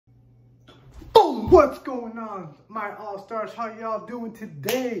What's going on, my all-stars? How y'all doing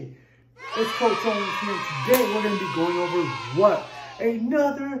today? It's Coach Owens here. Today we're going to be going over what?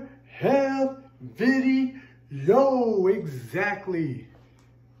 Another health video. Exactly.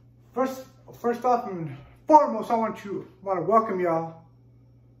 First off and foremost, I want to welcome y'all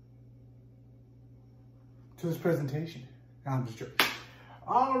to this presentation. No, I'm just joking.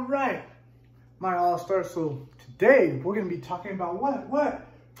 All right, my all-stars. So today we're going to be talking about what?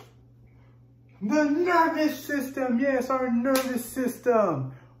 The nervous system. Yes, our nervous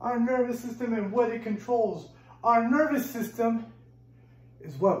system. Our nervous system and what it controls. Our nervous system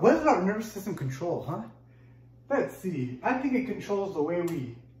is what? What does our nervous system control, huh? Let's see. I think it controls the way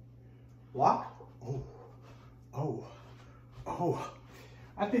we walk. Oh.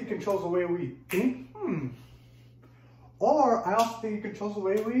 I think it controls the way we think. Or I also think it controls the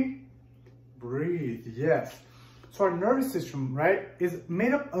way we breathe. Yes. So our nervous system, right, is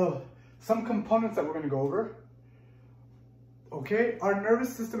made up of some components that we're going to go over. Okay, our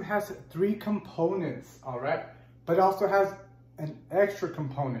nervous system has 3 components, all right? But it also has an extra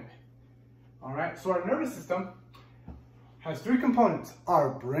component, all right? So our nervous system has 3 components. Our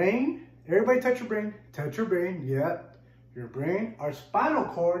brain, everybody touch your brain, yeah, your brain. Our spinal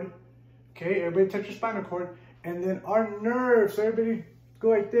cord, okay, everybody touch your spinal cord. And then our nerves, so everybody go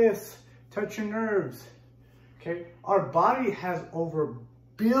like this, touch your nerves, okay? Our body has over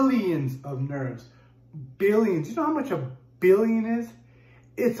billions of nerves. Billions. You know how much a billion is?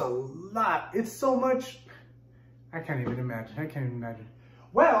 It's a lot. It's so much. I can't even imagine.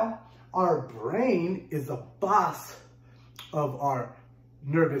 Well, our brain is the boss of our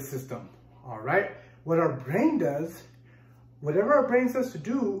nervous system. All right? What our brain does, whatever our brain says to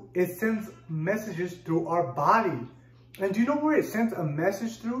do, it sends messages through our body. And do you know where it sends a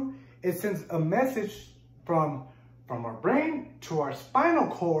message through? It sends a message from our brain to our spinal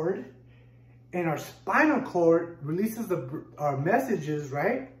cord, and our spinal cord releases our messages,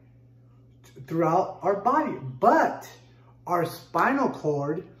 right, throughout our body. But our spinal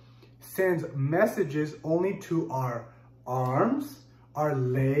cord sends messages only to our arms, our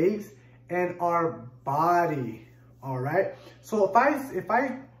legs, and our body. All right. So if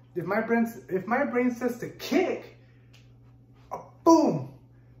my brain says to kick, boom,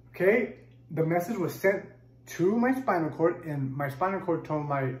 okay, the message was sent to my spinal cord, and my spinal cord told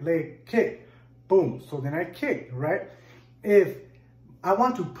my leg kick, boom. So then I kicked, right? If I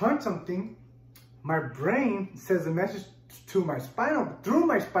want to punch something, my brain sends a message to my through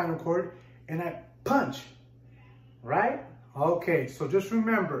my spinal cord, and I punch, right? Okay, so just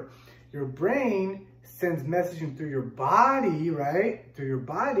remember, your brain sends messaging through your body, right? Through your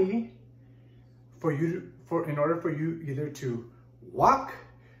body, in order for you either to walk,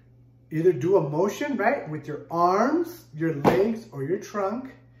 either do a motion, right, with your arms, your legs, or your trunk,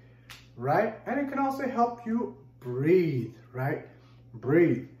 right? And it can also help you breathe, right?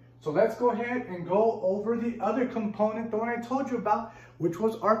 Breathe. So let's go ahead and go over the other component, the one I told you about, which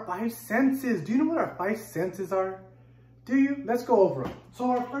was our 5 senses. Do you know what our 5 senses are? Do you? Let's go over them. So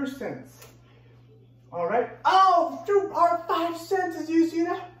our first sense. All right. Oh, shoot, our 5 senses. You see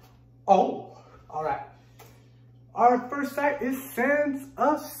that? Oh, all right. Our first sight is sense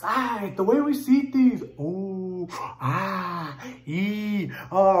of sight, the way we see things. Oh,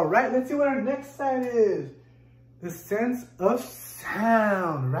 All right, let's see what our next sight is. The sense of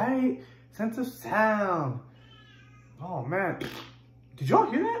sound, right? Sense of sound. Oh man, did y'all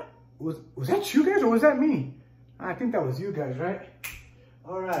hear that? Was that you guys or was that me? I think that was you guys, right?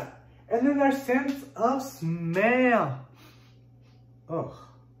 All right, and then our sense of smell. Oh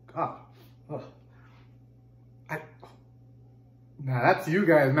God. Oh. Nah, that's you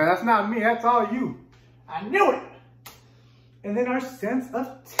guys, man. That's not me. That's all you. I knew it. And then our sense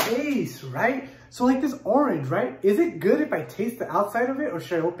of taste, right? So like this orange, right? Is it good if I taste the outside of it or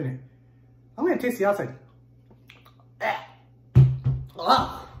should I open it? I'm going to taste the outside.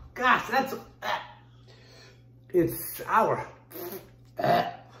 Oh, gosh, that's... It's sour.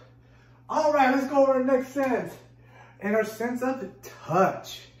 All right, let's go over our next sense. And our sense of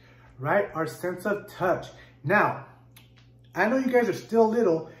touch, right? Our sense of touch. Now, I know you guys are still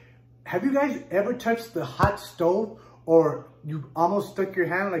little. Have you guys ever touched the hot stove or you almost stuck your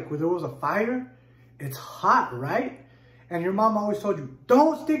hand like where there was a fire? It's hot, right? And your mom always told you,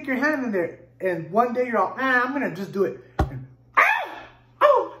 don't stick your hand in there. And one day you're all, I'm going to just do it. And,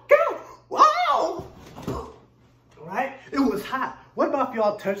 oh, God, wow. Right? It was hot. What about if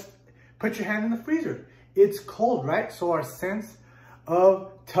y'all put your hand in the freezer? It's cold, right? So our sense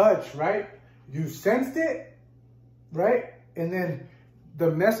of touch, right? You sensed it, right? And then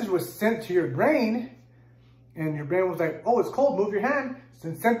the message was sent to your brain, and your brain was like, oh, it's cold, move your hand. So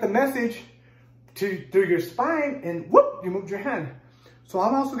it sent the message through your spine, and whoop, you moved your hand. So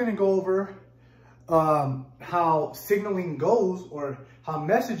I'm also gonna go over how signaling goes, or how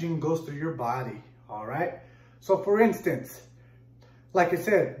messaging goes through your body, all right? So for instance, like I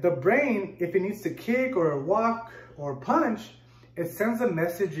said, the brain, if it needs to kick or walk or punch, it sends a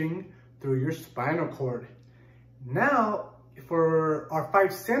messaging through your spinal cord. Now, for our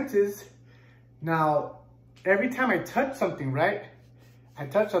 5 senses, now, every time I touch something, right? I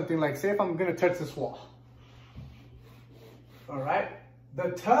touch something, like say if I'm gonna touch this wall, all right?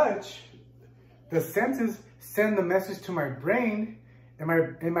 The touch, the senses send the message to my brain,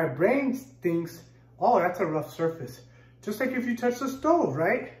 and my brain thinks, oh, that's a rough surface. Just like if you touch the stove,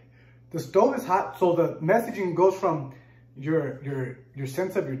 right? The stove is hot, so the messaging goes from your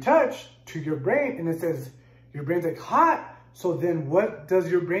sense of your touch to your brain, and it says, your brain's like hot. So then what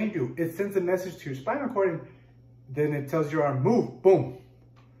does your brain do? It sends a message to your spinal cord, and then it tells your arm, move, boom.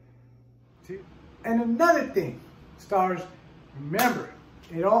 See? And another thing, stars, remember,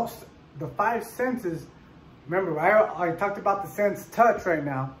 the 5 senses, remember, I talked about the sense touch right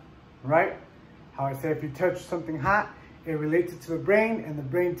now, right? How I said if you touch something hot, it relates it to the brain, and the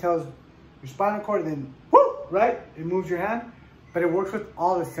brain tells your spinal cord, and then whoop, right? It moves your hand, but it works with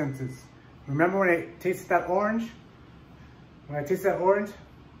all the senses. Remember when I tasted that orange? When I tasted that orange,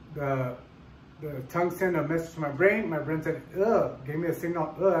 the tongue sent a message to my brain said, ugh, gave me a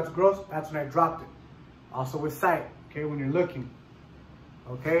signal, ugh, that's gross. That's when I dropped it. Also with sight, okay, when you're looking,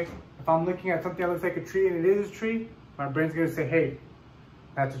 okay? If I'm looking at something that looks like a tree and it is a tree, my brain's gonna say, hey,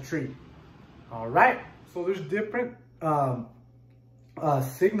 that's a tree. All right, so there's different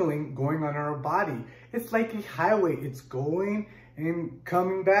signaling going on in our body. It's like a highway. It's going and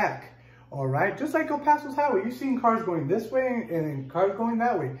coming back. All right, just like El Paso's highway. You've seen cars going this way and then cars going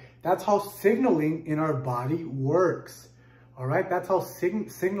that way. That's how signaling in our body works. All right, that's how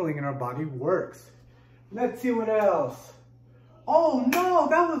signaling in our body works. Let's see what else. Oh no,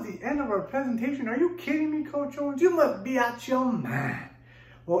 that was the end of our presentation. Are you kidding me, Coach Owens? You must be out your mind.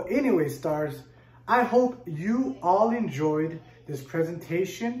 Well, anyway, stars, I hope you all enjoyed this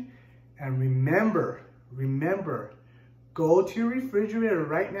presentation. And remember, go to your refrigerator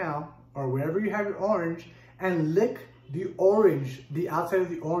right now, or wherever you have your orange, and lick the orange, the outside of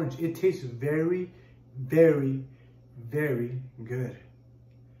the orange. It tastes very, very, very good.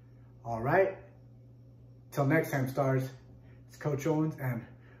 All right? Till next time, stars, it's Coach Owens, and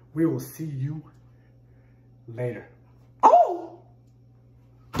we will see you later.